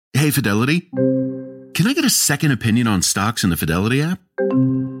Hey, Fidelity, can I get a second opinion on stocks in the Fidelity app?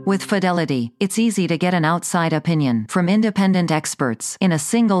 With Fidelity, it's easy to get an outside opinion from independent experts in a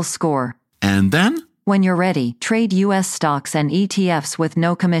single score. And then? When you're ready, trade U.S. stocks and ETFs with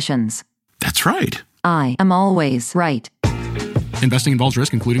no commissions. That's right. I am always right. Investing involves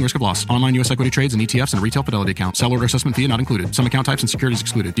risk, including risk of loss. Online U.S. equity trades and ETFs and a retail Fidelity account. Sell order assessment fee not included. Some account types and securities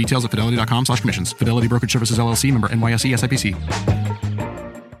excluded. Details at fidelity.com/commissions. Fidelity Brokerage Services, LLC, member NYSE SIPC.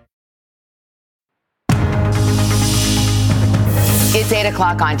 It's 8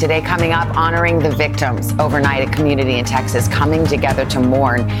 o'clock on Today. Coming up, honoring the victims. Overnight, a community in Texas coming together to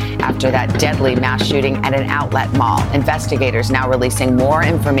mourn after that deadly mass shooting at an outlet mall. Investigators now releasing more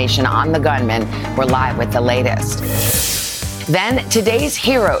information on the gunman. We're live with the latest. Then today's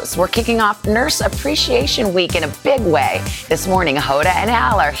heroes. We're kicking off Nurse Appreciation Week in a big way. This morning, Hoda and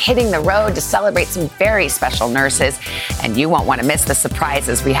Al are hitting the road to celebrate some very special nurses, and you won't want to miss the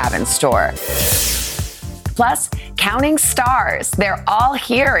surprises we have in store. Plus, counting stars. They're all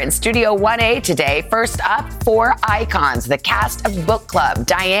here in Studio 1A today. First up, 4 icons, the cast of Book Club,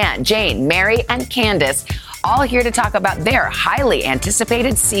 Diane, Jane, Mary, and Candice, all here to talk about their highly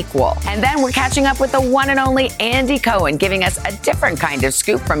anticipated sequel. And then we're catching up with the one and only Andy Cohen, giving us a different kind of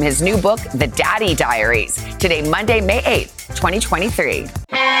scoop from his new book, The Daddy Diaries. Today, Monday, May 8th, 2023.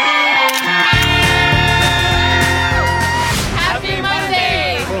 Happy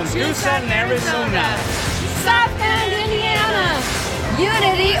Monday from Tucson, Arizona. South Bend, Indiana.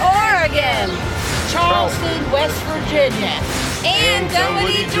 Unity, Oregon. Charleston, West Virginia. And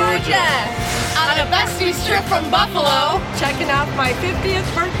Dunwoody, Georgia. On a busty trip from Buffalo. Checking out my 50th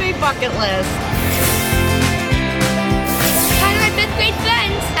birthday bucket list. Hi to my 5th grade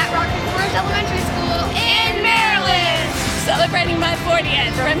friends at Rockford Forest Elementary School in Maryland. Celebrating my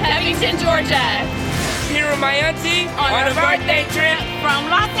 40th from Covington, Georgia. Here with my auntie on a birthday trip From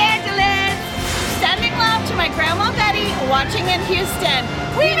Los Angeles. Sending love to my grandma Betty watching in Houston.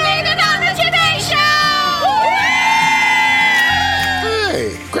 We made it on the Today Show!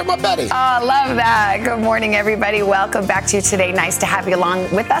 Hey, Grandma Betty. Oh, love that. Good morning, everybody. Welcome back to Today. Nice to have you along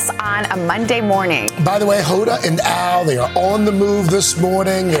with us on a Monday morning. By the way, Hoda and Al, they are on the move this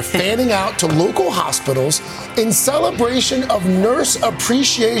morning. They're fanning out to local hospitals in celebration of Nurse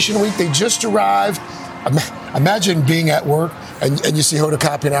Appreciation Week. They just arrived. Imagine being at work and you see Hoda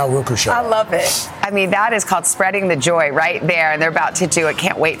copying Al Roker show. I love it. I mean, that is called spreading the joy right there, and they're about to do it.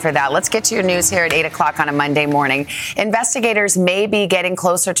 Can't wait for that. Let's get to your news here at 8 o'clock on a Monday morning. Investigators may be getting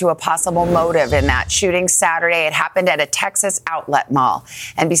closer to a possible motive in that shooting Saturday. It happened at a Texas outlet mall.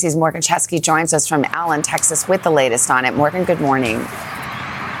 NBC's Morgan Chesky joins us from Allen, Texas, with the latest on it. Morgan, good morning.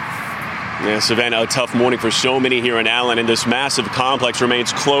 Yeah, Savannah, a tough morning for so many here in Allen, and this massive complex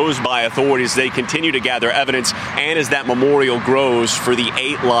remains closed by authorities. They continue to gather evidence, and as that memorial grows for the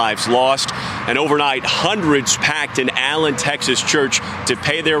 8 lives lost, and overnight, hundreds packed in Allen, Texas church to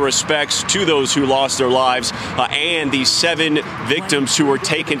pay their respects to those who lost their lives, and the 7 victims who were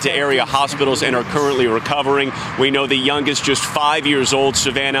taken to area hospitals and are currently recovering. We know the youngest, just 5 years old,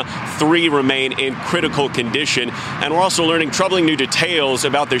 Savannah. 3 remain in critical condition, and we're also learning troubling new details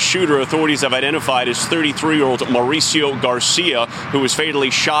about the shooter. Authorities have identified as 33-year-old Mauricio Garcia, who was fatally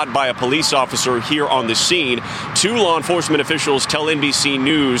shot by a police officer here on the scene. 2 law enforcement officials tell NBC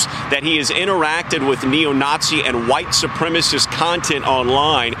News that he has interacted with neo-Nazi and white supremacist content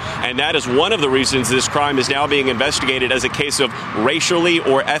online, and that is one of the reasons this crime is now being investigated as a case of racially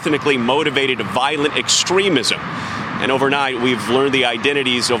or ethnically motivated violent extremism. And overnight, we've learned the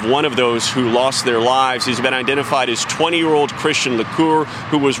identities of one of those who lost their lives. He's been identified as 20-year-old Christian LaCour,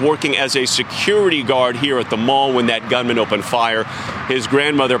 who was working as a security guard here at the mall when that gunman opened fire. His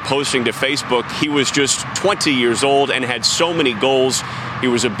grandmother posting to Facebook, he was just 20 years old and had so many goals. He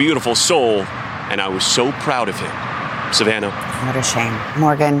was a beautiful soul, and I was so proud of him. Savannah. What a shame.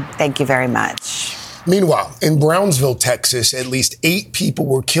 Morgan, thank you very much. Meanwhile, in Brownsville, Texas, at least 8 people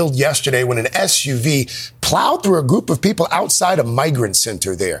were killed yesterday when an SUV plowed through a group of people outside a migrant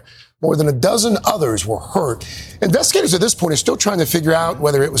center there. More than a dozen others were hurt. Investigators at this point are still trying to figure out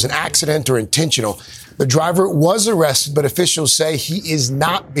whether it was an accident or intentional. The driver was arrested, but officials say he is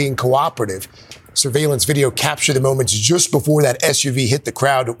not being cooperative. Surveillance video captured the moments just before that SUV hit the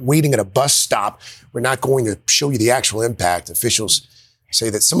crowd waiting at a bus stop. We're not going to show you the actual impact. Officials say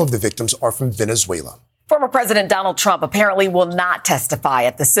that some of the victims are from Venezuela. Former President Donald Trump apparently will not testify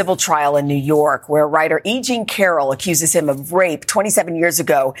at the civil trial in New York, where writer E. Jean Carroll accuses him of rape 27 years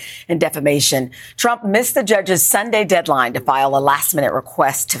ago and defamation. Trump missed the judge's Sunday deadline to file a last-minute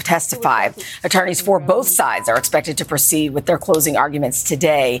request to testify. Attorneys for both sides are expected to proceed with their closing arguments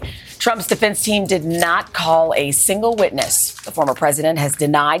today. Trump's defense team did not call a single witness The former president has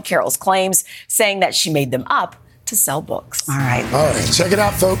denied Carroll's claims, saying that she made them up to sell books. All right, check it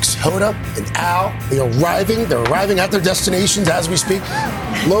out, folks. Hoda and Al, they're arriving at their destinations as we speak.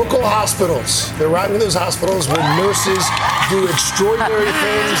 Local hospitals. They're arriving at those hospitals where nurses do extraordinary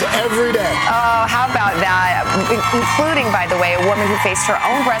things every day. Oh, how about that? Including, by the way, a woman who faced her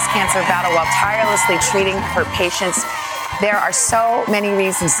own breast cancer battle while tirelessly treating her patients. There are so many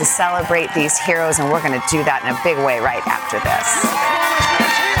reasons to celebrate these heroes, and we're going to do that in a big way right after this.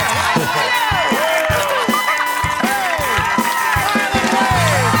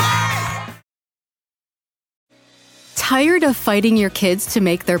 Tired of fighting your kids to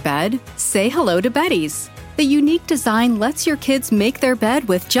make their bed? Say hello to Betty's. The unique design lets your kids make their bed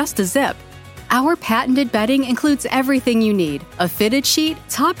with just a zip. Our patented bedding includes everything you need: a fitted sheet,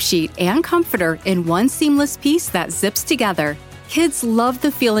 top sheet, and comforter in one seamless piece that zips together. Kids love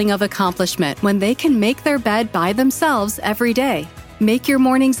the feeling of accomplishment when they can make their bed by themselves every day. Make your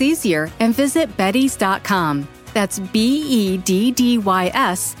mornings easier and visit beddys.com. That's BEDDYS.com.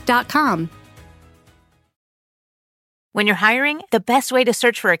 When you're hiring, the best way to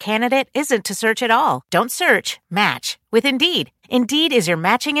search for a candidate isn't to search at all. Don't search, match with Indeed. Indeed is your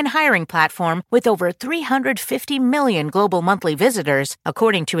matching and hiring platform with over 350 million global monthly visitors,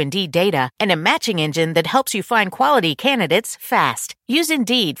 according to Indeed data, and a matching engine that helps you find quality candidates fast. Use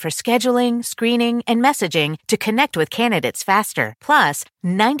Indeed for scheduling, screening, and messaging to connect with candidates faster. Plus,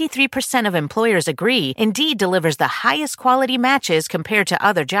 93% of employers agree Indeed delivers the highest quality matches compared to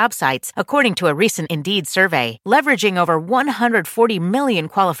other job sites, according to a recent Indeed survey. Leveraging over 140 million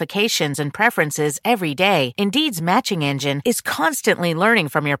qualifications and preferences every day, Indeed's matching engine is constantly learning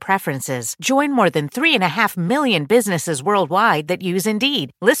from your preferences. Join more than 3.5 million businesses worldwide that use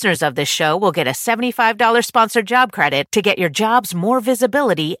Indeed. Listeners of this show will get a $75 sponsored job credit to get your jobs more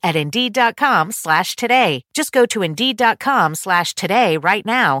visibility at Indeed.com/today. Just go to Indeed.com/today right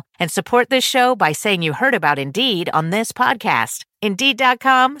now and support this show by saying you heard about Indeed on this podcast.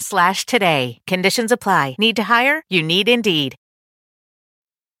 Indeed.com/today. Conditions apply. Need to hire? You need Indeed.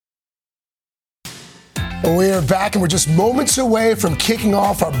 We're back, and we're just moments away from kicking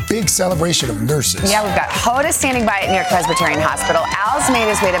off our big celebration of nurses. Yeah, we've got Hoda standing by at New York Presbyterian Hospital. Al's made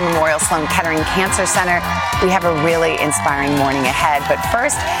his way to Memorial Sloan Kettering Cancer Center. We have a really inspiring morning ahead. But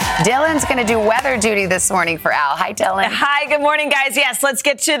first, Dylan's going to do weather duty this morning for Al. Hi, Dylan. Hi, good morning, guys. Yes, let's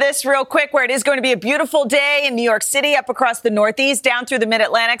get to this real quick, where it is going to be a beautiful day in New York City, up across the Northeast, down through the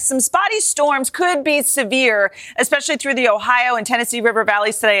Mid-Atlantic. Some spotty storms could be severe, especially through the Ohio and Tennessee River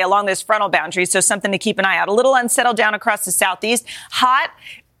valleys today along this frontal boundary. So something to keep an eye out. A little unsettled down across the Southeast. Hot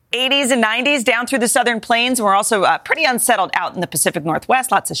 80s and 90s down through the southern plains. We're also pretty unsettled out in the Pacific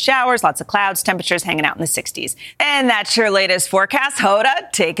Northwest. Lots of showers, lots of clouds, temperatures hanging out in the 60s. And that's your latest forecast.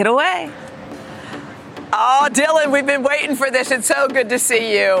 Hoda, take it away. Oh, Dylan, we've been waiting for this. It's so good to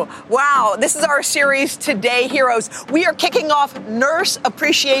see you. Wow, this is our series, Today Heroes. We are kicking off Nurse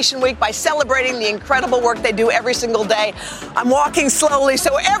Appreciation Week by celebrating the incredible work they do every single day. I'm walking slowly,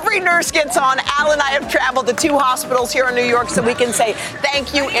 so every nurse gets on. Al and I have traveled to 2 hospitals here in New York so we can say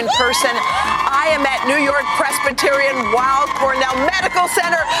thank you in person. I am at New York Presbyterian Weill Cornell Medical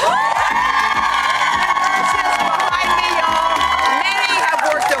Center.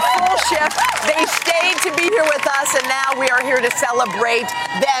 They stayed to be here with us, and now we are here to celebrate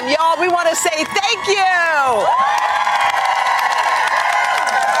them. Y'all, we want to say thank you.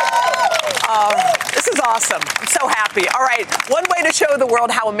 This is awesome. I'm so happy. All right, one way to show the world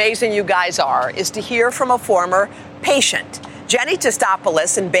how amazing you guys are is to hear from a former patient. Jenny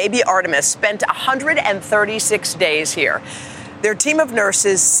Testopoulos and baby Artemis spent 136 days here. Their team of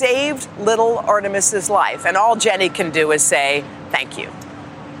nurses saved little Artemis's life, and all Jenny can do is say thank you.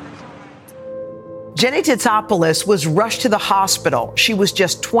 Jenny Testopoulos was rushed to the hospital. She was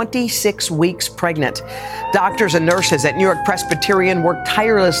just 26 weeks pregnant. Doctors and nurses at New York Presbyterian worked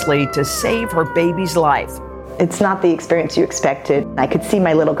tirelessly to save her baby's life. It's not the experience you expected. I could see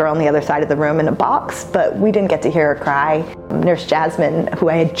my little girl on the other side of the room in a box, but we didn't get to hear her cry. Nurse Jasmine, who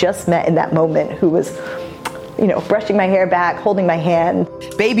I had just met in that moment, who was, brushing my hair back, holding my hand.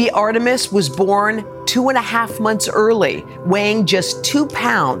 Baby Artemis was born 2.5 months early, weighing just 2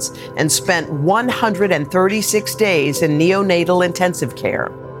 pounds, and spent 136 days in neonatal intensive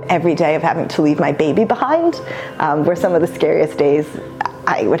care. Every day of having to leave my baby behind were some of the scariest days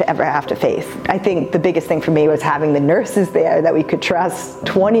I would ever have to face. I think the biggest thing for me was having the nurses there that we could trust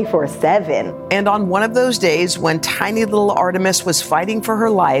 24/7. And on one of those days when tiny little Artemis was fighting for her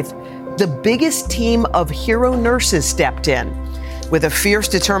life, the biggest team of hero nurses stepped in with a fierce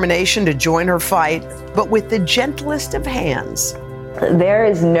determination to join her fight, but with the gentlest of hands. There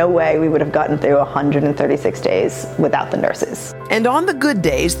is no way we would have gotten through 136 days without the nurses. And on the good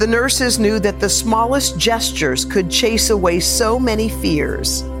days, the nurses knew that the smallest gestures could chase away so many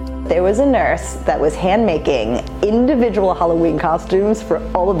fears. There was a nurse that was hand-making individual Halloween costumes for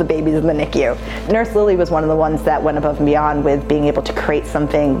all of the babies in the NICU. Nurse Lily was one of the ones that went above and beyond with being able to create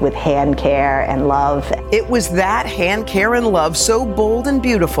something with hand care and love. It was that hand care and love, so bold and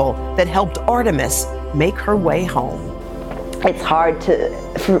beautiful, that helped Artemis make her way home. It's hard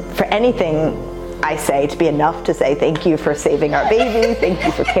for anything I say to be enough to say thank you for saving our baby, thank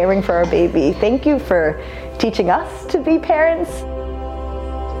you for caring for our baby, thank you for teaching us to be parents.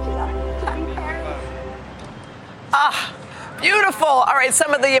 Ah, beautiful. All right,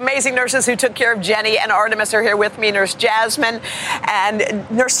 some of the amazing nurses who took care of Jenny and Artemis are here with me. Nurse Jasmine and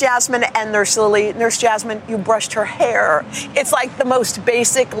Nurse Lily. Nurse Jasmine, you brushed her hair. It's like the most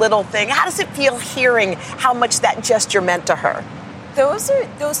basic little thing. How does it feel hearing how much that gesture meant to her? Those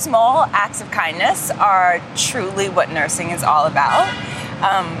small acts of kindness are truly what nursing is all about.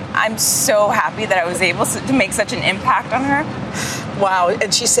 I'm so happy that I was able to make such an impact on her. Wow,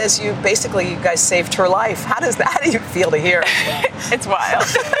 and she says you guys saved her life. How do you feel to hear? It's wild.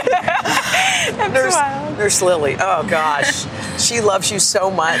 Nurse Lily, oh gosh, she loves you so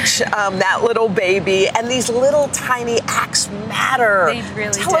much. That little baby and these little tiny acts matter. They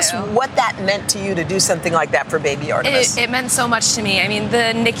really Tell us what that meant to you to do something like that for baby Artemis. It meant so much to me. I mean,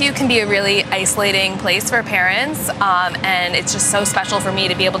 the NICU can be a really isolating place for parents, and it's just so special for me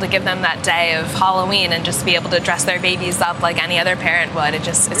to be able to give them that day of Halloween and just be able to dress their babies up like any other parent would.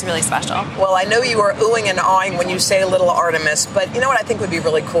 It's really special. Well, I know you are oohing and awing when you say little Artemis, but you know what I think would be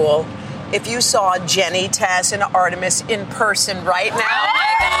really cool? If you saw Jenny, Tess, and Artemis in person right now.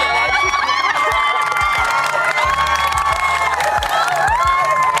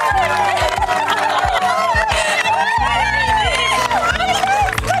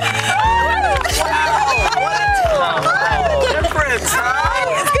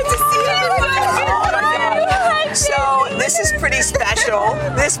 This is pretty special.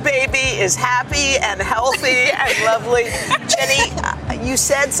 This baby is happy and healthy and lovely. Jenny, you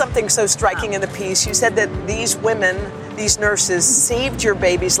said something so striking in the piece. You said that these women, these nurses, saved your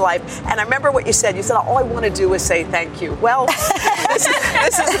baby's life. And I remember what you said. You said, all I want to do is say thank you. Well, this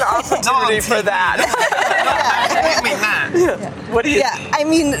is an opportunity for that. What do you think? I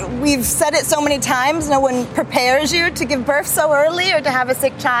mean, we've said it so many times. No one prepares you to give birth so early or to have a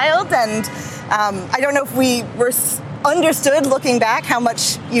sick child. And I don't know if we were understood looking back how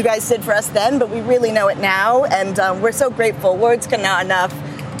much you guys did for us then, but we really know it now, and we're so grateful. Words cannot enough.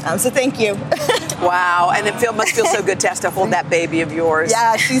 So thank you. Wow, and it must feel so good, Tess, to hold that baby of yours.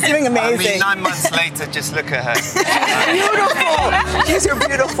 Yeah, she's doing amazing. I mean, 9 months later, just look at her. She's beautiful. She's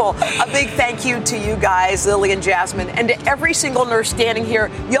beautiful. A big thank you to you guys, Lily and Jasmine, and to every single nurse standing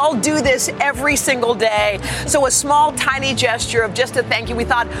here. Y'all do this every single day. So a small, tiny gesture of just a thank you. We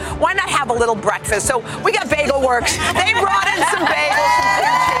thought, why not have a little breakfast? So we got Bagel Works. They brought in some bagels, some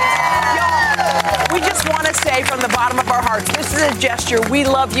cream cheese. Y'all, we just want to say from the bottom of our hearts, this is a gesture. We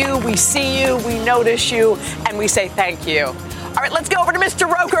love you, we see you, we notice you, and we say thank you. All right, let's go over to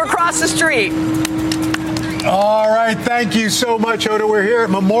Mr. Roker across the street. All right, thank you so much, Oda. We're here at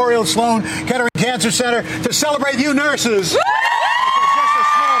Memorial Sloan Kettering Cancer Center to celebrate you nurses. This is just a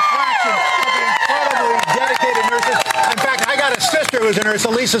small fraction of the incredibly dedicated nurses. In fact, I got a sister who's a nurse,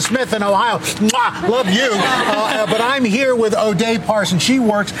 Elisa Smith in Ohio. Mwah, love you. But I'm here with O'Day Parsons. She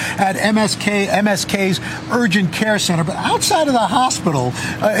works at MSK's Urgent Care Center. But outside of the hospital,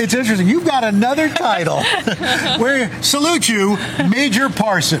 it's interesting. You've got another title. We salute you, Major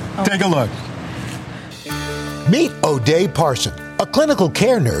Parson. Take a look. Meet O'Day Parson, a clinical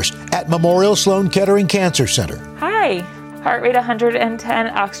care nurse at Memorial Sloan Kettering Cancer Center. Hi. Heart rate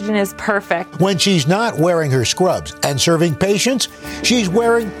 110, oxygen is perfect. When she's not wearing her scrubs and serving patients, she's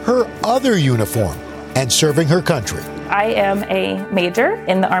wearing her other uniform and serving her country. I am a major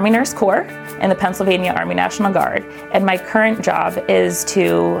in the Army Nurse Corps in the Pennsylvania Army National Guard, and my current job is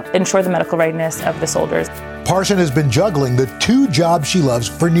to ensure the medical readiness of the soldiers. Parson has been juggling the two jobs she loves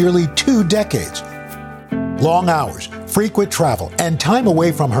for nearly 2 decades. Long hours, frequent travel, and time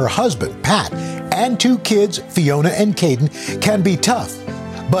away from her husband, Pat, and 2 kids, Fiona and Keaton, can be tough.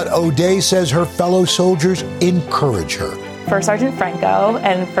 But O'Day says her fellow soldiers encourage her. First Sergeant Franco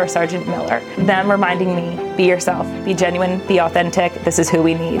and First Sergeant Miller, them reminding me, be yourself, be genuine, be authentic, this is who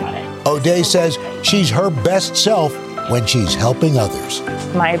we need. O'Day says she's her best self when she's helping others.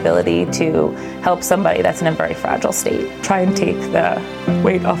 My ability to help somebody that's in a very fragile state, try and take the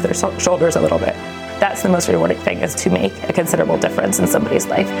weight off their shoulders a little bit. That's the most rewarding thing, is to make a considerable difference in somebody's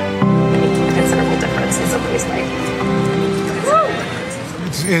life. Making a considerable difference in somebody's life.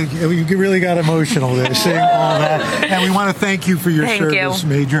 You really got emotional there saying all that. And we want to thank you for your service,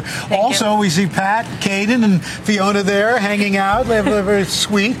 Major. Also, we see Pat, Keaton, and Fiona there hanging out. They're very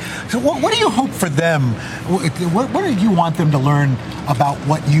sweet. So what do you hope for them? What do you want them to learn about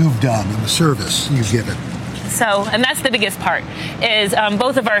what you've done and the service you've given? So, and that's the biggest part, is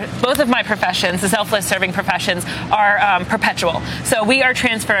both of my professions, the selfless serving professions, are perpetual. So we are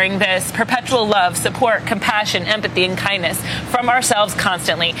transferring this perpetual love, support, compassion, empathy, and kindness from ourselves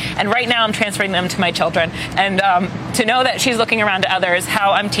constantly. And right now I'm transferring them to my children. And to know that she's looking around to others,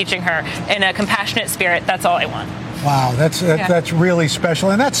 how I'm teaching her in a compassionate spirit, that's all I want. Wow, that's really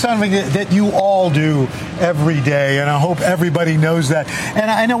special. And that's something that you all do every day. And I hope everybody knows that. And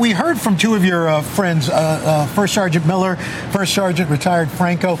I know we heard from two of your friends, First Sergeant Miller, First Sergeant retired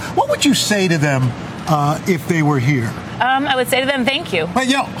Franco. What would you say to them if they were here? I would say to them, thank you. But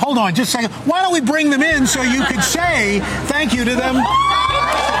hold on, just a second. Why don't we bring them in so you could say thank you to them?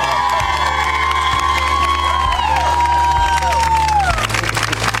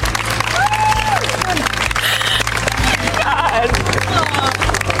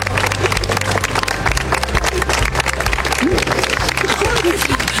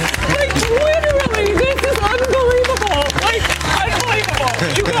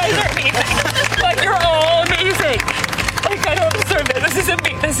 You guys are amazing. Like, you're all amazing. Like, I don't deserve it. This is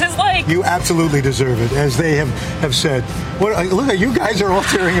amazing. This is like... You absolutely deserve it, as they have said. Look at you guys are all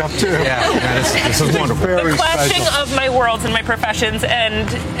tearing up, too. Yeah, this is wonderful. The clashing of my worlds and my professions and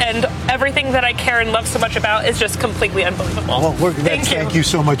everything that I care and love so much about is just completely unbelievable. Well, thank you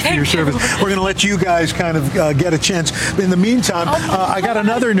so much for your service. We're going to let you guys kind of get a chance. In the meantime, I got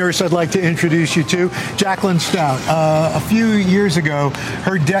another nurse I'd like to introduce you to, Jacqueline Stout. A few years ago,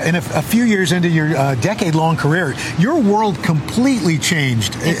 a few years into your decade-long career, your world completely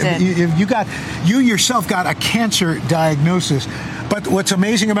changed. You yourself got a cancer diagnosis. But what's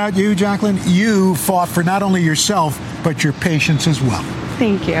amazing about you, Jacqueline, you fought for not only yourself, but your patients as well.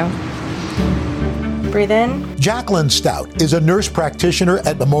 Thank you. Breathe in. Jacqueline Stout is a nurse practitioner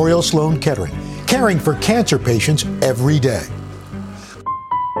at Memorial Sloan Kettering, caring for cancer patients every day.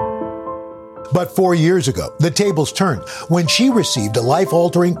 But 4 years ago, the tables turned when she received a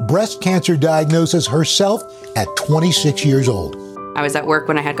life-altering breast cancer diagnosis herself at 26 years old. I was at work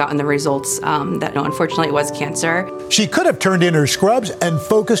when I had gotten the results that unfortunately it was cancer. She could have turned in her scrubs and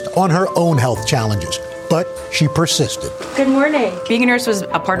focused on her own health challenges, but she persisted. Good morning. Being a nurse was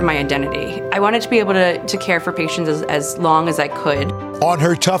a part of my identity. I wanted to be able to care for patients as long as I could. On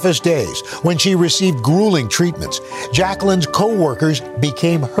her toughest days, when she received grueling treatments, Jacqueline's co-workers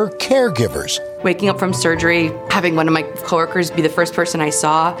became her caregivers. Waking up from surgery, having one of my coworkers be the first person I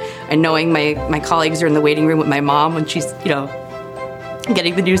saw, and knowing my colleagues are in the waiting room with my mom when she's,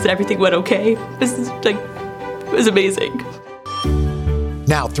 getting the news that everything went okay. It was amazing.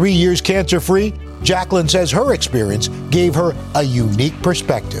 Now 3 years cancer-free, Jacqueline says her experience gave her a unique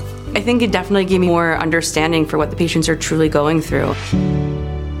perspective. I think it definitely gave me more understanding for what the patients are truly going through.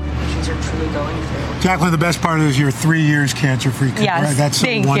 Jacqueline, the best part is you're 3 years cancer-free. Yes, that's so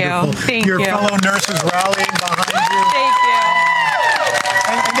thank wonderful. you. Thank your you. fellow nurses rallying behind you. Thank you.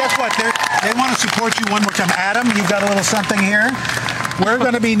 And guess what? They want to support you one more time. Adam, you've got a little something here. We're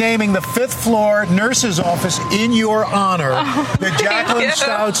going to be naming the 5th floor nurse's office in your honor, the Jacqueline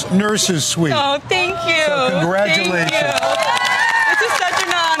Stout's Nurses Suite. Oh, thank you. So congratulations. Thank you. This is such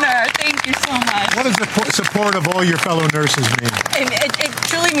an honor. Thank you so much. What does the support of all your fellow nurses mean? It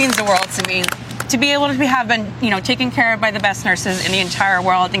truly means the world to me. To be able to have been, taken care of by the best nurses in the entire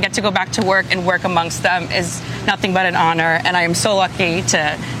world and get to go back to work and work amongst them is nothing but an honor. And I am so lucky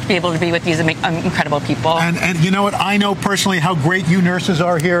to be able to be with these incredible people. And you know what? I know personally how great you nurses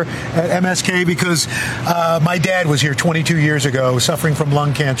are here at MSK because my dad was here 22 years ago suffering from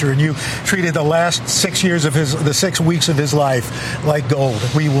lung cancer, and you treated the last 6 years of the 6 weeks of his life like gold.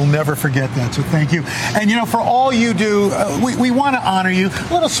 We will never forget that. So thank you. And for all you do, we want to honor you.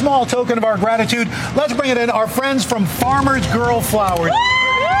 A little small token of our gratitude. Let's bring it in. Our friends from Farmer's Girl Flowers.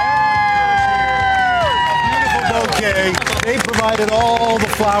 Beautiful bouquet. They provided all the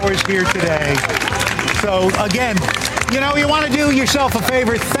flowers here today. So again, you want to do yourself a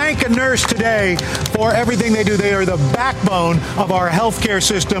favor. Thank a nurse today for everything they do. They are the backbone of our healthcare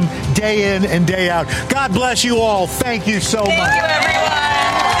system day in and day out. God bless you all. Thank you so much. Thank you, everyone.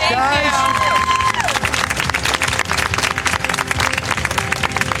 Guys.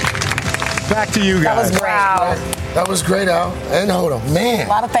 Back to you guys. That was great. Wow. That was great, Al. And Hoda, man. A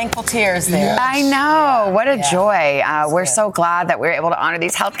lot of thankful tears there. Yes. I know. What a joy. We're so glad that we're able to honor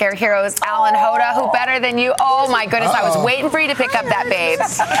these healthcare heroes. Al and Hoda, who better than you? Oh, my goodness. I was waiting for you to pick up that babe.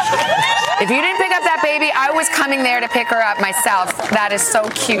 If you didn't pick up that baby, I was coming there to pick her up myself. That is so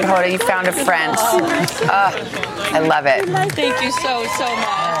cute, Hoda. You found a friend. I love it. Thank you so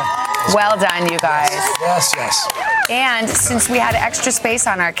much. Well done, you guys. Yes, yes. And since we had extra space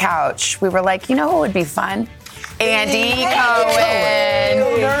on our couch, we were like, you know who would be fun? Andy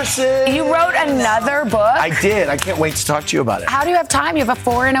Cohen. Nurses. You wrote another book? I did. I can't wait to talk to you about it. How do you have time? You have a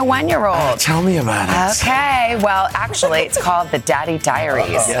 4 and a 1-year-old. Tell me about it. Okay. Well, actually, it's called the Daddy Diaries.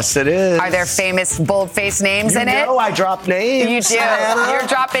 Yes, it is. Are there famous bold-faced names in it? Oh, I drop names. You do. Savannah. You're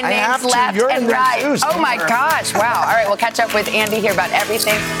dropping names left You're and in there right. too, Oh, my gosh. Wow. All right. We'll catch up with Andy here about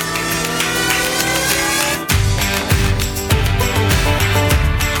everything.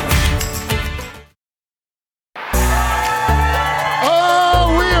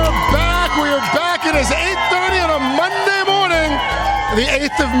 It is 8:30 on a Monday morning, the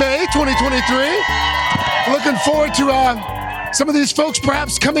 8th of May, 2023. Looking forward to some of these folks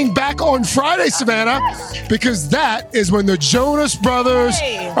perhaps coming back on Friday, Savannah, because that is when the Jonas Brothers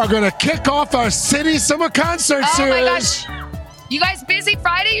are going to kick off our City Summer Concert Series. Oh, my gosh. You guys busy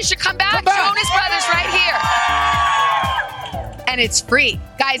Friday? You should come back. Jonas Brothers right here. And it's free.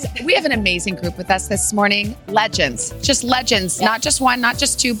 Guys, we have an amazing group with us this morning. Legends. Just legends. Yep. Not just one, not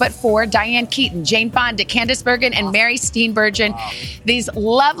just two, but 4. Diane Keaton, Jane Fonda, Candice Bergen, and Mary Steenburgen. These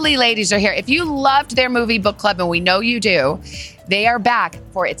lovely ladies are here. If you loved their movie book club, and we know you do, they are back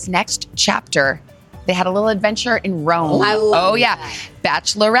for its next chapter. They had a little adventure in Rome. Oh, yeah.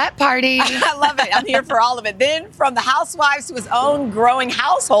 Bachelorette party. I love it. I'm here for all of it. Then from the housewives to his own growing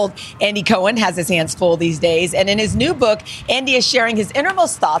household, Andy Cohen has his hands full these days. And in his new book, Andy is sharing his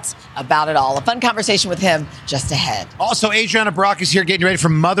innermost thoughts about it all. A fun conversation with him just ahead. Also, Adriana Brock is here getting ready for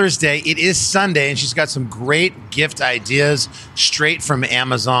Mother's Day. It is Sunday, and she's got some great gift ideas straight from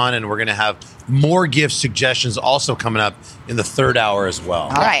Amazon. And we're going to have more gift suggestions also coming up in the 3rd hour as well. All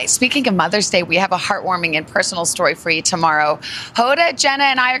right. Speaking of Mother's Day, we have a heartwarming and personal story for you tomorrow. Hoda, Jenna,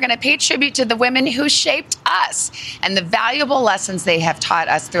 and I are going to pay tribute to the women who shaped us and the valuable lessons they have taught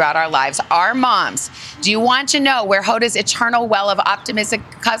us throughout our lives, our moms. Do you want to know where Hoda's eternal well of optimism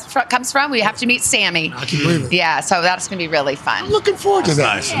comes from? We have to meet Sammy. I can believe it. Yeah, so that's going to be really fun. I'm looking forward to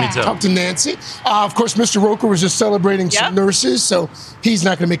that. Nice. Me too. Talk to Nancy. Of course, Mr. Roker was just celebrating some nurses, so he's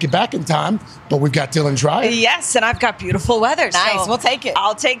not going to make it back in time, but we've got Dylan Dreyer. Yes, and I've got beautiful weather. Nice. So we'll take it.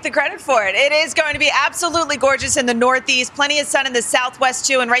 I'll take the credit for it. It is going to be absolutely gorgeous in the Northeast. Plenty of sun in the Southwest,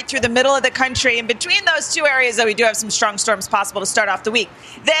 too, and right through the middle of the country. And between those two areas, though, we do have some strong storms possible to start off the week.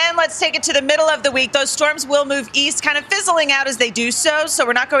 Then let's take it to the middle of the week. Those storms will move east, kind of fizzling out as they do so. So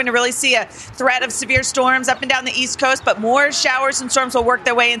we're not going to really see a threat of severe storms up and down the East Coast, but more showers and storms will work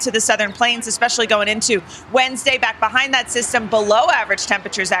their way into the southern plains, especially going into Wednesday. Back behind that system, below average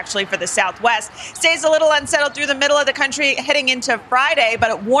temperatures, actually, for the Southwest. Stays a little unsettled through the middle of the country heading into Friday, but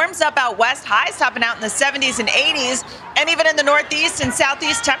it warms up out west. Highs topping out in the 70s and 80s, and even in the Northeast and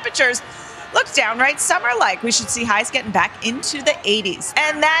Southeast, temperatures look downright summer-like. We should see highs getting back into the 80s.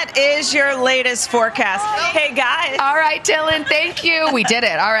 And that is your latest forecast. Hey, guys. All right, Dylan, thank you. We did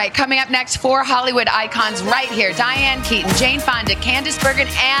it. All right, coming up next, 4 Hollywood icons right here. Diane Keaton, Jane Fonda, Candice Bergen,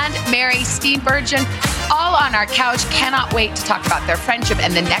 and Mary Steenburgen, all on our couch. Cannot wait to talk about their friendship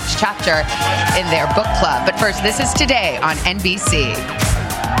and the next chapter in their book club. But first, this is Today on NBC.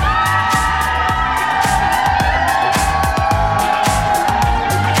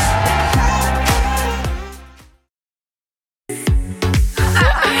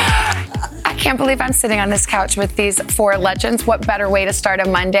 I can't believe I'm sitting on this couch with these 4 legends. What better way to start a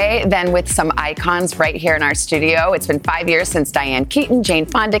Monday than with some icons right here in our studio? It's been 5 years since Diane Keaton, Jane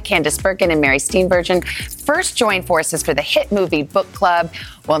Fonda, Candice Bergen, and Mary Steenburgen first joined forces for the hit movie Book Club.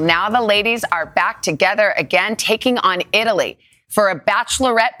 Well, now the ladies are back together again, taking on Italy for a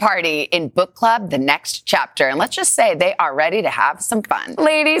bachelorette party in Book Club, the next chapter. And let's just say they are ready to have some fun.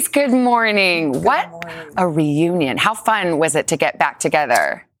 Ladies, good morning. What a reunion. How fun was it to get back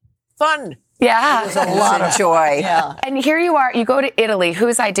together? Fun. Yeah. It was a lot of joy. Yeah. And here you are, you go to Italy.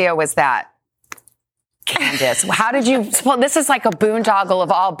 Whose idea was that? Candice, how did you, well, this is like a boondoggle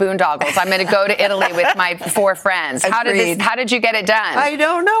of all boondoggles. I'm going to go to Italy with my 4 friends. How did you get it done? I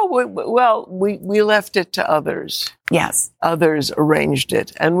don't know. We left it to others. Yes. Others arranged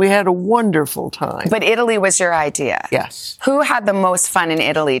it, and we had a wonderful time. But Italy was your idea? Yes. Who had the most fun in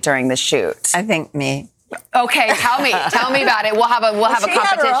Italy during the shoot? I think me. Okay, tell me about it. We'll have a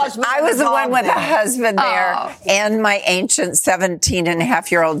competition. I was the one with a husband there and my ancient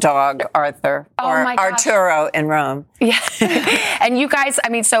 17-and-a-half-year-old dog, Arthur, or Arturo in Rome. Yeah. And you guys, I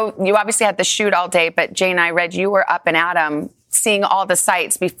mean, so you obviously had the shoot all day, but Jane, I read you were up and at 'em seeing all the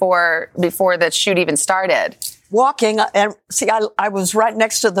sites before the shoot even started. Walking, and see, I was right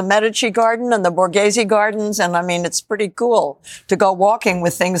next to the Medici Garden and the Borghese Gardens, and I mean, it's pretty cool to go walking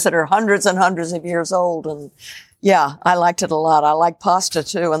with things that are hundreds and hundreds of years old, and yeah, I liked it a lot. I like pasta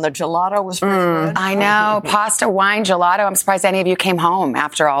too, and the gelato was pretty good. I know, pasta, wine, gelato. I'm surprised any of you came home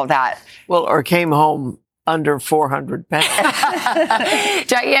after all that. Well, or came home under 400 pounds.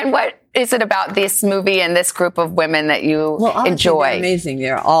 Diane, what is it about this movie and this group of women that you enjoy? They're amazing.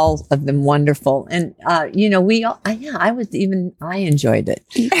 They're all of them wonderful. And, I enjoyed it.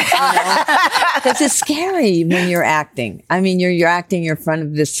 Because it's scary when you're acting. I mean, you're acting in front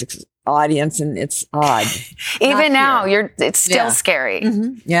of this audience and it's odd. Even now, it's still scary.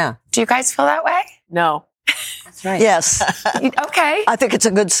 Mm-hmm. Yeah. Do you guys feel that way? No. That's right. Yes. Okay. I think it's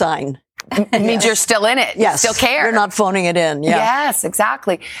a good sign. It means you're still in it. Yes. You still care. You're not phoning it in. Yeah. Yes,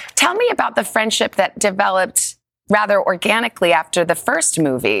 exactly. Tell me about the friendship that developed rather organically after the first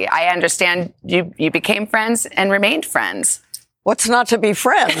movie. I understand you became friends and remained friends. What's not to be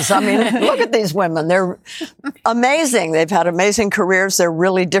friends? I mean, look at these women. They're amazing. They've had amazing careers. They're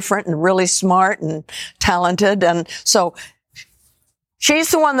really different and really smart and talented. And so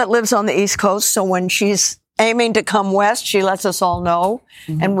she's the one that lives on the East Coast. So when she's aiming to come west, she lets us all know,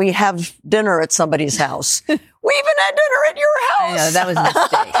 and we have dinner at somebody's house. We even had dinner at your house. I know, that was a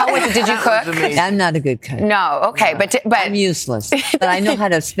mistake. How was it? Did you cook? I'm not a good cook. No, okay, but I'm useless. But I know how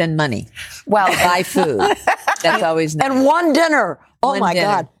to spend money. Well, buy food. That's always nice. And one dinner. Oh One my dinner.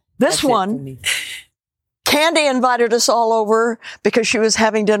 God. This one. Candy invited us all over because she was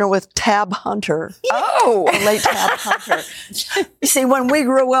having dinner with Tab Hunter. Oh, the late Tab Hunter. You see, when we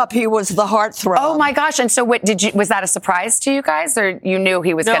grew up, he was the heartthrob. Oh my gosh! And so, was that a surprise to you guys, or you knew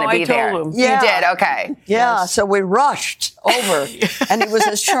he was going to be there? Told him. Yeah. You did. Okay. Yeah. So we rushed over, and he was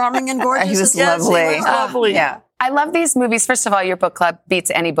as charming and gorgeous. He was as lovely. He was lovely. Yeah. I love these movies. First of all, your book club beats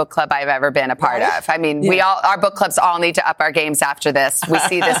any book club I've ever been a part of. I mean, our book clubs all need to up our games after this. We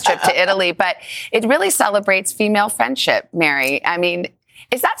see this trip to Italy, but it really celebrates female friendship, Mary. I mean,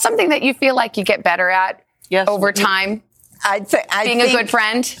 is that something that you feel like you get better at over time? Being a good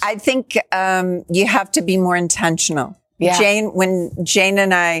friend? I think you have to be more intentional. Yeah. When Jane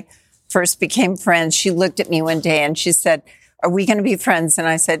and I first became friends, she looked at me one day and she said, "Are we going to be friends?" And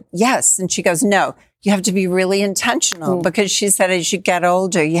I said, "Yes." And she goes, "No. You have to be really intentional," because she said as you get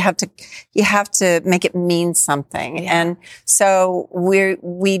older, you have to make it mean something. Yeah. And so we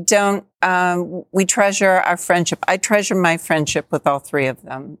treasure our friendship. I treasure my friendship with all three of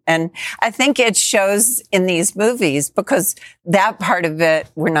them. And I think it shows in these movies because that part of it,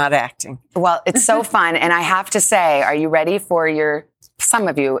 we're not acting. Well, it's so fun. And I have to say, are you ready for your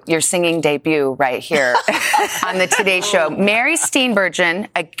singing debut right here on the Today Show? Mary Steenburgen,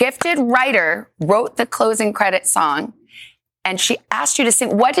 a gifted writer, wrote the closing credit song, and she asked you to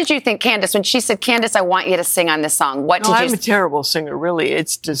sing. What did you think, Candice, when she said, "Candice, I want you to sing on this song"? I'm a terrible singer, really.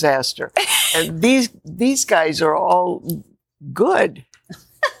 It's disaster. And these guys are all good.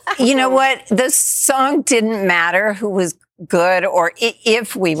 You know what? The song didn't matter who was good or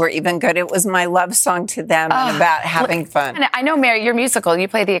if we were even good. It was my love song to them and about having fun. I know, Mary, you're musical. You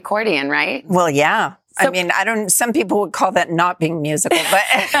play the accordion, right? Well, yeah. So, I mean, some people would call that not being musical, but.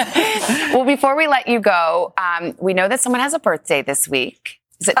 Well, before we let you go, we know that someone has a birthday this week.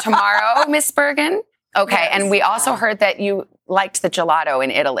 Is it tomorrow, Miss Bergen? Okay. Yes. And we also heard that you liked the gelato in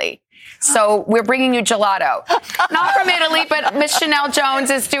Italy. So we're bringing you gelato. Not from Italy, but Miss Chanel Jones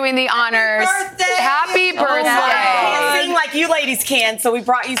is doing the honors. Happy birthday. I can't sing like you ladies can, so we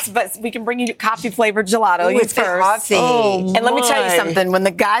brought you, but we can bring you coffee-flavored gelato. With first. Oh, and let me tell you something. When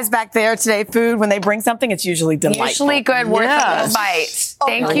the guys back there today, when they bring something, it's usually delightful. Usually good, worth a little bite.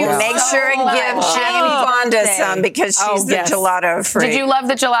 Thank you. Make sure and give Jane Fonda some because she's the gelato freak. Did you love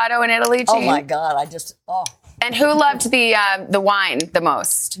the gelato in Italy, Jane? Oh my God, And who loved the wine the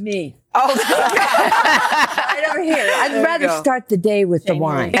most? Me. Oh, right over here. I'd rather start the day with the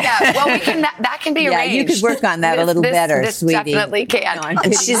wine. Yeah, well, that can be arranged. Yeah, you could work on that a little better, this sweetie. Definitely can. No,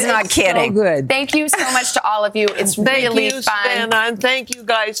 and she's not kidding. So good. Thank you so much to all of you. It's really fun. Savannah, and thank you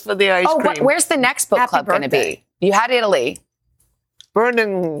guys for the ice cream. Where's the next book club going to be? You had Italy.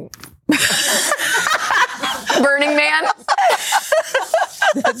 Burning Man?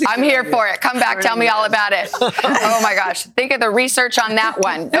 I'm here for it. Come back. Tell me all about it. Oh, my gosh. Think of the research on that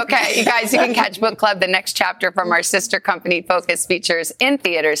one. Okay, you guys, you can catch Book Club, the next chapter from our sister company, Focus, features in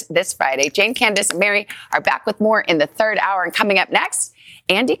theaters this Friday. Jane, Candice, and Mary are back with more in the third hour. And coming up next,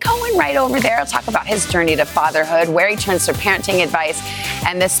 Andy Cohen right over there. I'll talk about his journey to fatherhood, where he turns to parenting advice,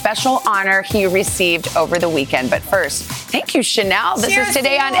 and the special honor he received over the weekend. But first, thank you, Chanel. This is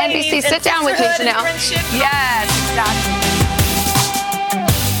Today on NBC. Sit down with me, Chanel. Yes, exactly.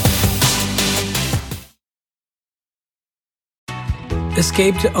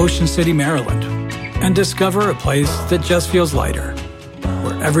 Escape to Ocean City, Maryland, and discover a place that just feels lighter,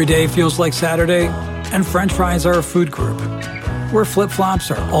 where every day feels like Saturday and French fries are a food group, where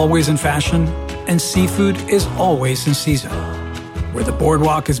flip-flops are always in fashion and seafood is always in season, where the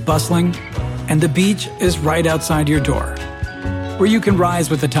boardwalk is bustling and the beach is right outside your door, where you can rise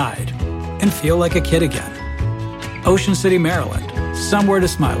with the tide and feel like a kid again. Ocean City, Maryland, somewhere to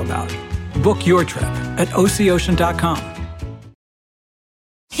smile about. Book your trip at OCOcean.com.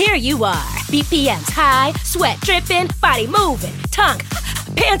 Here you are, BPMs high, sweat dripping, body moving, tongue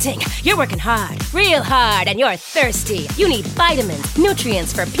panting. You're working hard, real hard, and you're thirsty. You need vitamins,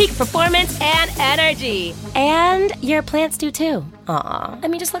 nutrients for peak performance and energy. And your plants do too. Aw, I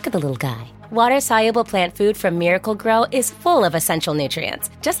mean, just look at the little guy. Water-soluble plant food from Miracle Grow is full of essential nutrients.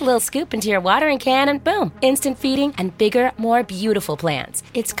 Just a little scoop into your watering can and boom, instant feeding and bigger, more beautiful plants.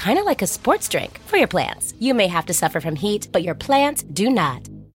 It's kind of like a sports drink for your plants. You may have to suffer from heat, but your plants do not.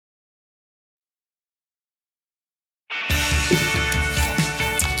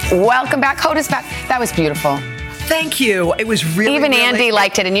 Welcome back. Hoda's back. That was beautiful. Thank you. It was really, Even Andy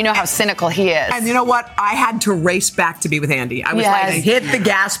liked it, and you know how cynical he is. And you know what? I had to race back to be with Andy. I was like, hit the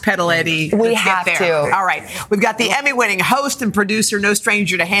gas pedal, Eddie. We Let's have get there. to. All right. We've got the Emmy-winning host and producer, no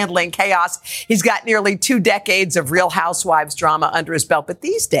stranger to handling chaos. He's got nearly 2 decades of Real Housewives drama under his belt. But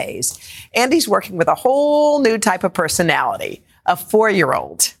these days, Andy's working with a whole new type of personality, a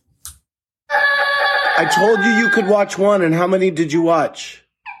 4-year-old. I told you could watch one, and how many did you watch?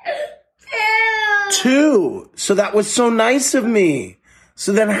 2. So that was so nice of me.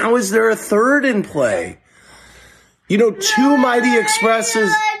 So then how is there a 3rd in play? You know, 2 Mighty Expresses.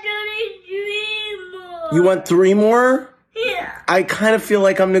 You want 3 more? Yeah. I kind of feel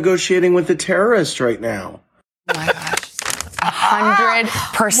like I'm negotiating with a terrorist right now. Oh my gosh.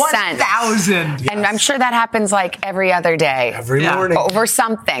 100%. 1,000. And I'm sure that happens like every other day. Every morning. Over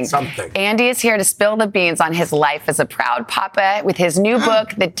something. Andy is here to spill the beans on his life as a proud papa with his new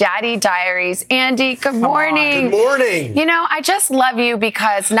book, The Daddy Diaries. Andy, good morning. Good morning. You know, I just love you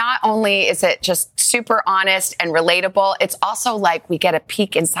because not only is it just super honest and relatable, it's also like we get a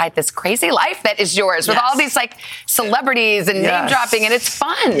peek inside this crazy life that is yours with all these like celebrities and name dropping, and it's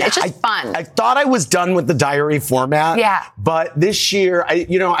fun. Yeah. It's just fun. I thought I was done with the diary format. Yeah. But this year,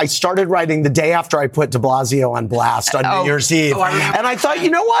 I started writing the day after I put de Blasio on blast on New Year's Eve. And I thought, you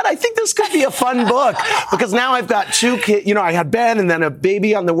know what? I think this could be a fun book because now I've got 2 kids. You know, I had Ben and then a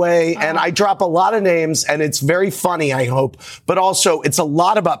baby on the way, and I drop a lot of names, and it's very funny, I hope. But also, it's a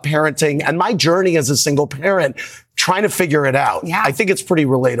lot about parenting and my journey as a single parent, trying to figure it out. Yeah. I think it's pretty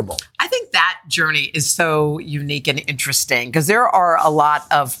relatable. I think that journey is so unique and interesting because there are a lot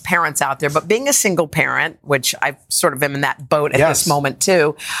of parents out there, but being a single parent, which I sort of am in that boat at this moment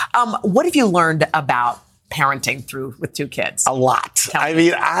too, what have you learned about parenting with 2 kids? A lot. I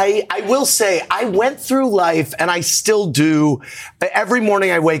mean, I will say I went through life and I still do. Every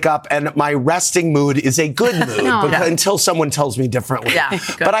morning I wake up and my resting mood is a good mood until someone tells me differently. Yeah,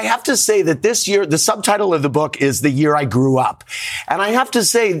 but I have to say that this year, the subtitle of the book is The Year I Grew Up. And I have to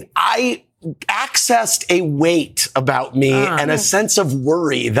say, I accessed a weight about me and a sense of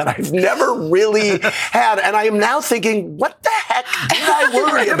worry that I've never really had. And I am now thinking, what the heck did I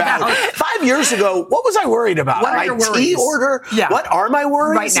worry about? 5 years ago, what was I worried about? What are your my tea worries? order? Yeah. What are my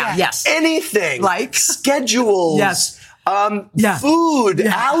worries? Right now, yes. Anything. Like? Schedules. Yes. Food,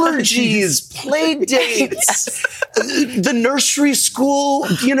 allergies, play dates, the nursery school,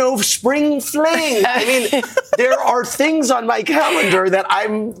 spring fling. I mean, there are things on my calendar that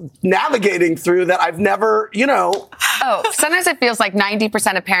I'm navigating through that I've never, Oh, sometimes it feels like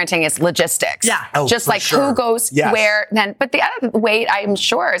 90% of parenting is logistics. Yeah. Oh, just like who goes where. Then, but the other weight, I'm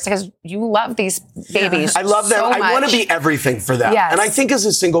sure, is because you love these babies. I love them. So I want to be everything for them. Yes. And I think as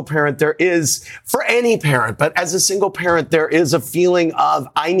a single parent, there is, for any parent, but as a single parent, there is a feeling of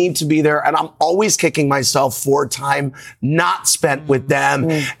I need to be there. And I'm always kicking myself for time not spent with them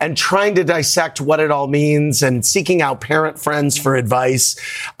and trying to dissect what it all means and seeking out parent friends for advice.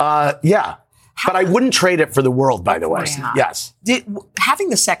 But I wouldn't trade it for the world, by the way. Yes. Having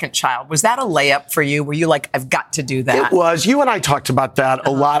the second child, was that a layup for you? Were you like, I've got to do that? It was. You and I talked about that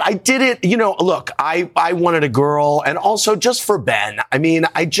a lot. I did it, look, I wanted a girl, and also just for Ben. I mean,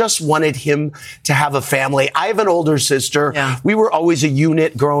 I just wanted him to have a family. I have an older sister. Yeah. We were always a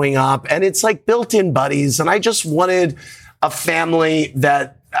unit growing up, and it's like built-in buddies, and I just wanted a family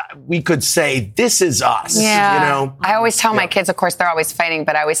that we could say, this is us, I always tell my kids, of course, they're always fighting,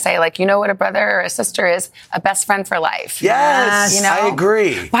 but I always say, like, you know what a brother or a sister is? A best friend for life. Yes, I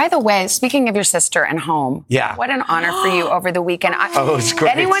agree. By the way, speaking of your sister and home, what an honor for you over the weekend. It's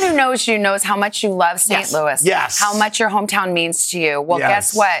great. Anyone who knows you knows how much you love St. Louis. Yes. How much your hometown means to you. Well,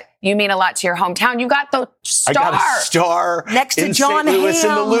 guess what? You mean a lot to your hometown. You got the star. I got a star next to in John St. Louis Hamm.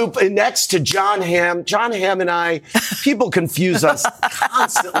 in the Loop, and next to John Hamm. John Hamm and I, people confuse us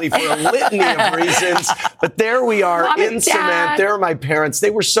constantly for a litany of reasons. But there we are Mom in and cement. Dad. There are my parents. They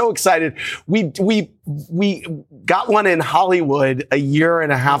were so excited. We got one in Hollywood a year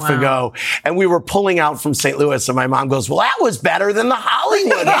and a half ago, and we were pulling out from St. Louis, and my mom goes, well, that was better than the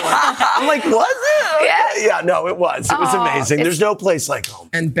Hollywood one. I'm like, was it? Yeah, no, it was. It was amazing. There's no place like home.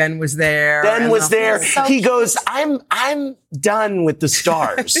 And Ben was there. Ben was there. So he goes, I'm done with the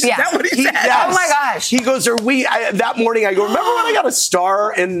stars. Is that what he said? Yes. Oh my gosh. He goes, that morning I go, remember when I got a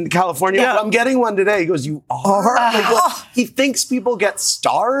star in California? Yeah. I'm getting one today. He goes, you are? He thinks people get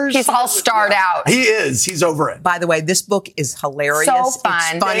stars? He's all starred out. He is. He's over it. By the way, this book is hilarious. So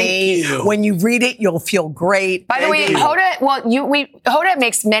fun. It's funny. Thank you. When you read it, you'll feel great. By the way, Hoda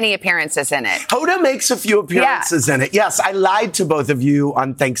makes many appearances in it. Hoda makes a few appearances in it. Yes, I lied to both of you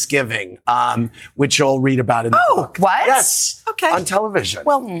on Thanksgiving, which you'll read about in the book. What? Yes. Okay. On television.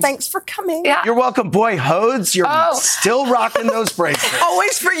 Well, thanks for coming. Yeah. You're welcome. Boy, Hodes, you're still rocking those bracelets.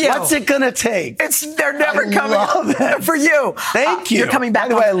 Always for you. What's it going to take? They're never coming. Love it. For you. Thank you. You're coming back. By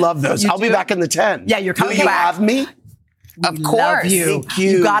the way, I love those. I'll be back in the 10. Yeah, you're coming back. Will you back. have me? Of course. You. Thank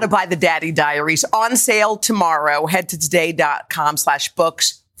you. You got to buy the Daddy Diaries. On sale tomorrow. Head to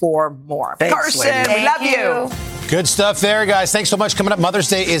today.com/books for more. Thanks, Carson, lady. we love you. Good stuff there, guys. Thanks so much. Coming up, Mother's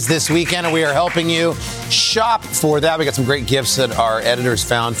Day is this weekend, and we are helping you shop for that. We got some great gifts that our editors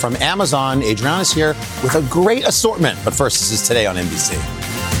found from Amazon. Adriana's here with a great assortment. But first, this is Today on NBC.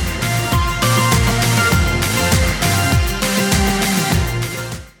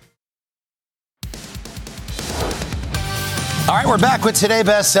 All right, we're back with Today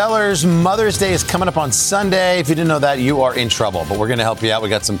Bestsellers. Mother's Day is coming up on Sunday. If you didn't know that, you are in trouble, but we're going to help you out. We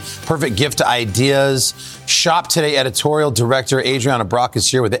got some perfect gift ideas. Shop Today editorial director Adriana Brock is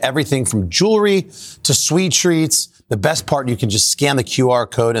here with everything from jewelry to sweet treats. The best part, you can just scan the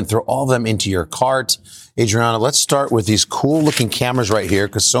QR code and throw all of them into your cart. Adriana, let's start with these cool looking cameras right here,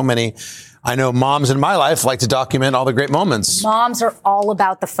 because so many, I know moms in my life like to document all the great moments. Moms are all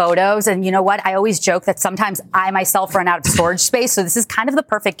about the photos. And you know what? I always joke that sometimes I myself run out of storage space. So this is kind of the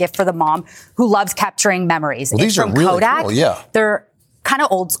perfect gift for the mom who loves capturing memories. Well, these are really Kodak. cool, yeah. They're kind of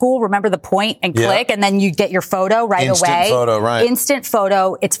old school. Remember the point and click, and then you get your photo right away. Instant photo, right. Instant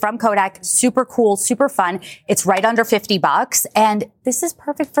photo. It's from Kodak. Super cool, super fun. It's right under $50. And this is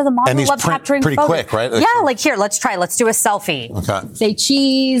perfect for the mom And who these loves print capturing pretty photos. quick, right? Yeah, like here, let's try. Let's do a selfie. Okay. Say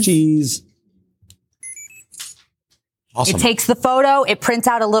cheese. Cheese. Awesome. It takes the photo, it prints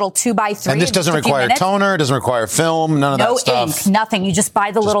out a little 2x3. And this doesn't require toner, doesn't require film, none of that stuff. No ink, nothing. You just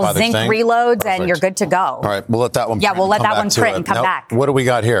buy the little buy the zinc thing. reloads and Perfect. you're good to go. All right, we'll let that one print. Yeah, we'll let and come that one back to print it. and come Now, back. What do we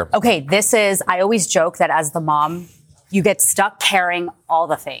got here? Okay, this is, I always joke that as the mom, you get stuck carrying all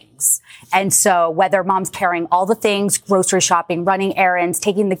the things. And so whether mom's carrying all the things, grocery shopping, running errands,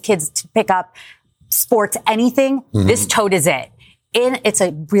 taking the kids to pick up sports, anything, this tote is it. It's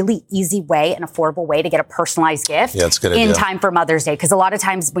a really easy way, an affordable way to get a personalized gift Yeah, it's a good in idea. time for Mother's Day. Because a lot of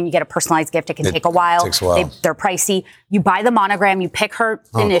times when you get a personalized gift, it can take a while. takes a while. They're pricey. You buy the monogram, you pick her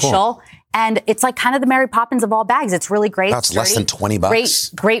initial, cool. and it's like kind of the Mary Poppins of all bags. It's really great. That's less than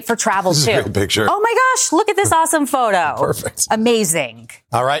 $20. Great for travel This is too. a great picture. Oh my gosh, look at this awesome photo. Perfect. Amazing.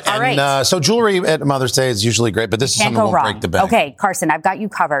 All right. So jewelry at Mother's Day is usually great, but this is Can't something go that wrong. won't break the bank. Okay, Carson, I've got you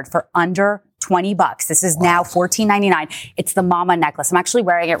covered for under $20. This is now $14.99. It's the Mama necklace. I'm actually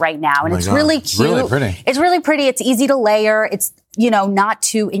wearing it right now, and my it's God. really It's cute. really pretty. It's really pretty. It's easy to layer. It's, not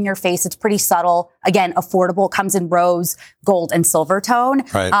too in your face. It's pretty subtle. Again, affordable. It comes in rose, gold, and silver tone.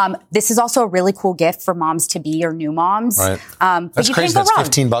 Right. This is also a really cool gift for moms to be or new moms. Right. But That's you crazy. can't go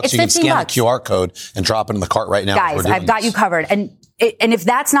That's wrong. $15. It's You can scan $15. the QR code and drop it in the cart right now. Guys, I've got you covered. And if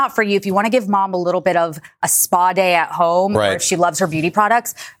that's not for you, if you want to give mom a little bit of a spa day at home, or if she loves her beauty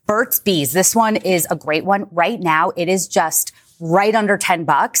products, Burt's Bees. This one is a great one. Right now, it is just right under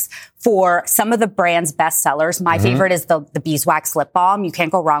 $10 for some of the brand's best sellers. My favorite is the beeswax lip balm. You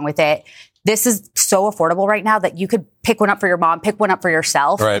can't go wrong with it. This is so affordable right now that you could pick one up for your mom, pick one up for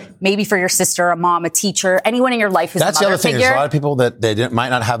yourself, right. Maybe for your sister, a mom, a teacher, anyone in your life who's That's a mother the other thing. figure. There's a lot of people that might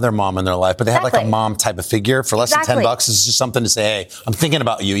not have their mom in their life, but they have like a mom type of figure for less than $10. It's just something to say, hey, I'm thinking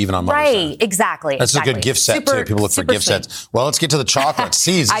about you even on Mother's Day. Right, exactly. That's a good gift set too. People look for gift sets. Well, let's get to the chocolate.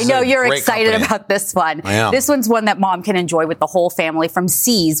 Seas. I know you're excited about this one. I am. This one's one that mom can enjoy with the whole family from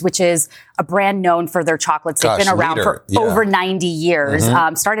Seas, which is a brand known for their chocolates. They've been around for over 90 years.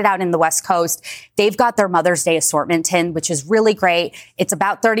 Started out in the West Coast. They've got their Mother's Day assortment tin, which is really great. It's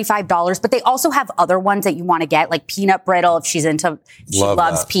about $35, but they also have other ones that you want to get, like peanut brittle if she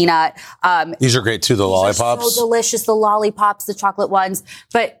loves peanut. These are great too, the lollipops. So delicious, the lollipops, the chocolate ones.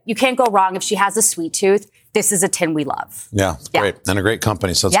 But you can't go wrong if she has a sweet tooth. This is a tin we love. Yeah, great. And a great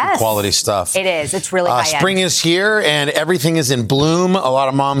company. So it's good quality stuff. It is. It's really high-end. Spring is here and everything is in bloom. A lot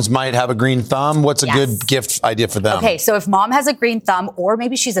of moms might have a green thumb. What's a good gift idea for them? Okay, so if mom has a green thumb, or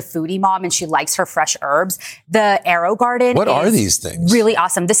maybe she's a foodie mom and she likes her fresh herbs, the Arrow Garden What are these things? Really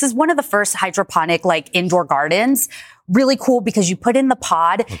awesome. This is one of the first hydroponic, indoor gardens. Really cool because you put in the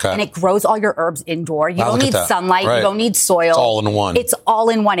pod and it grows all your herbs indoor. You don't need sunlight. Right. You don't need soil. It's all in one. It's all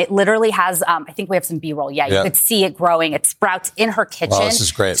in one. It literally has, I think we have some B-roll. Yeah, you could see it growing. It sprouts in her kitchen. Wow, this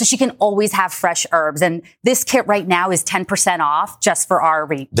is great. So she can always have fresh herbs. And this kit right now is 10% off just for our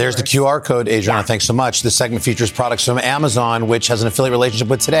readers. There's the QR code, Adriana. Thanks so much. This segment features products from Amazon, which has an affiliate relationship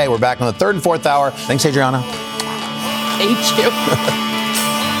with Today. We're back on the third and fourth hour. Thanks, Adriana. Thank you.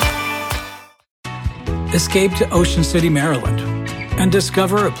 Escape to Ocean City, Maryland, and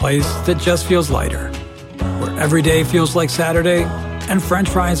discover a place that just feels lighter, where every day feels like Saturday and French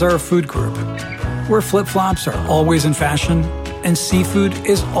fries are a food group, where flip-flops are always in fashion and seafood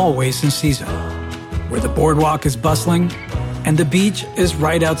is always in season, where the boardwalk is bustling and the beach is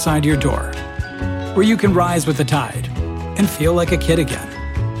right outside your door, where you can rise with the tide and feel like a kid again.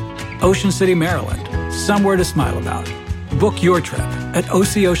 Ocean City, Maryland, somewhere to smile about. Book your trip at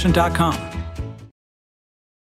OCOcean.com.